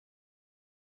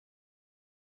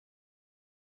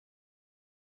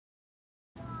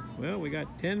Well, we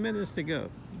got 10 minutes to go.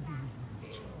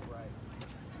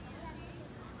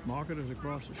 Marketers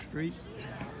across the street.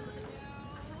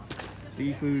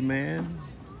 Seafood man,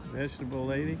 vegetable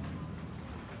lady.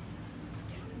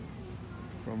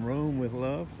 From Rome with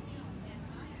love.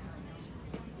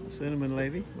 Cinnamon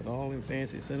lady with all them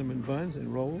fancy cinnamon buns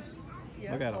and rolls.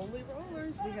 Yes, look at them. Holy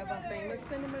Rollers. We have our famous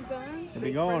cinnamon buns. They'll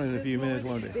be gone in a few minutes,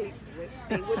 won't they?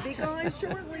 They would be gone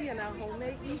shortly in our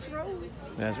homemade East Rolls.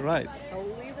 That's right.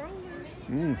 Holy Rollers.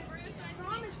 Mm.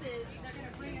 Promises they're going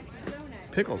to bring us some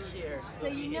donuts. Pickles. So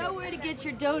you know where to get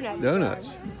your donuts.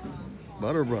 Donuts.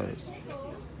 Butter Brothers.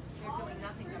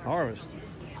 Harvest.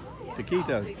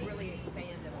 Taquito.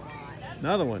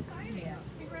 Another one.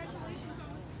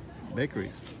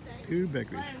 Bakeries. 2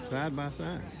 bakeries side by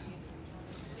side.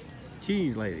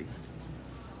 Cheese lady.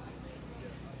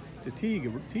 The tea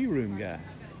room guy.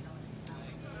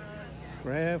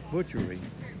 Craft butchery.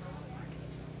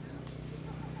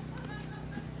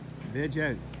 Veg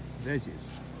out. Veggies.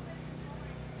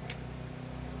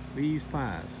 Lee's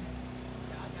pies.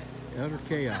 Utter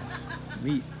chaos.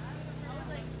 Meat.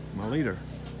 My leader.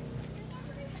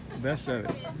 The best of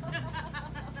it.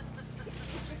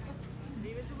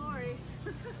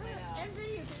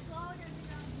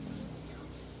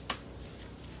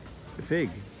 The fig.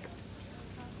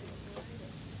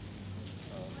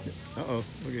 Uh-oh,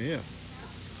 look at him.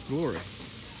 Glory.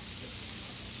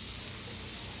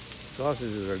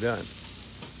 Sausages are done.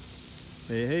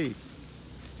 Hey, hey.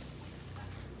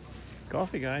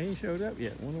 Coffee guy, he showed up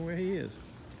yet. Wonder where he is.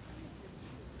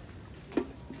 Yeah,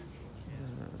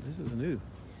 this is new.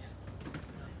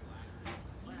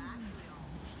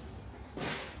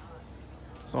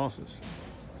 Sauces.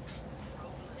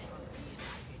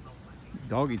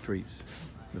 Doggy treats.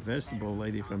 The vegetable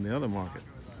lady from the other market.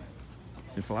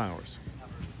 And flowers.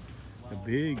 A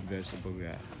big vegetable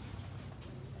guy.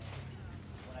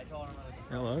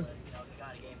 Hello.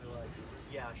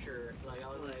 Yeah, sure. Like, I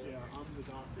was like, yeah, I'm the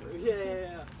doctor.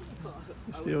 Yeah.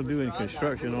 Still doing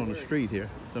construction on the street here.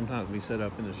 Sometimes we set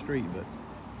up in the street, but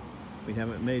we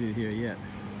haven't made it here yet.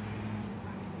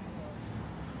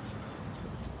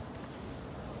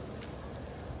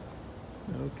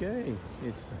 Okay,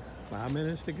 it's 5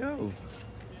 minutes to go.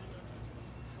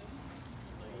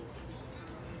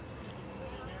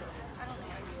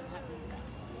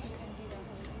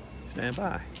 Stand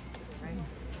by.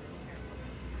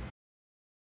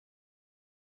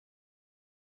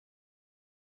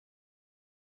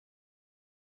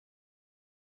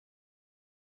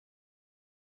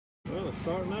 Well, it's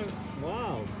starting out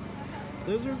wild.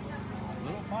 Scissors,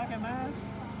 little pocket knives,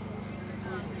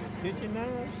 kitchen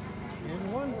knives,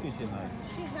 and 1 kitchen knife.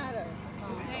 She had a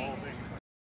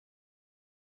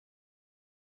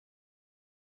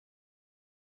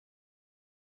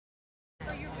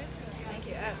Thank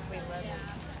you. Oh, we love it.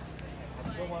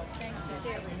 Thanks, you too.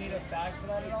 You need a bag for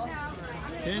that at all?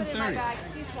 10:30.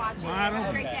 He's watching. Wide Have a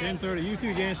open. great day. 10:30. You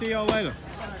too, Jan. See y'all later.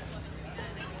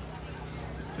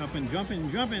 Jumping,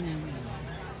 jumping, jumping.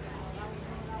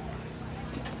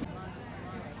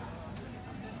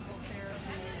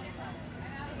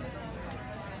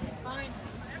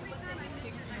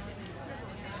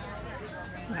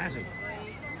 Massive.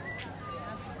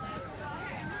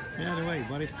 Get out of the way,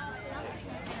 buddy.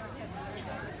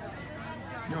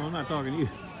 No, I'm not talking to you.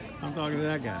 I'm talking to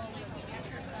that guy.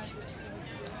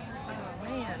 Oh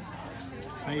man.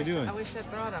 How you doing? I wish I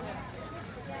brought them.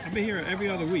 I'll be here every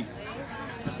other week.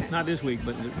 Not this week,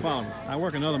 but the following. I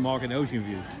work another market in Ocean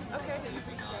View. Okay.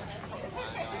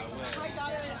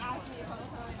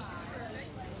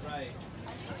 Right.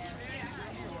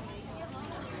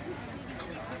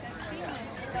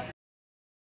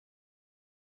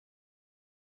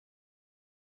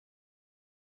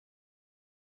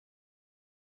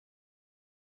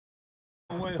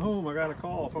 On the way home, I got a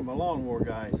call from a lawnmower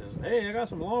guy. He says, hey, I got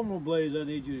some lawnmower blades I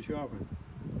need you to sharpen.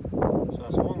 So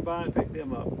I swung by and picked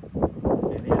them up.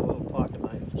 And he had a little pocket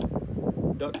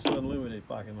knife. Ducks Unlimited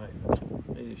pocket knife.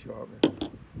 They need sharpening.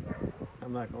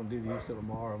 I'm not going to do these till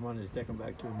tomorrow. I'm going to take them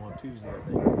back to him on Tuesday, I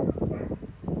think. I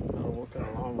don't know what kind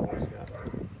of lawnmower he's got.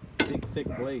 Big, thick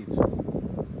blades.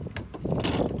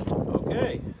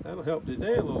 Okay, that'll help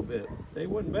today a little bit. They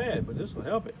wasn't bad, but this will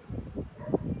help it.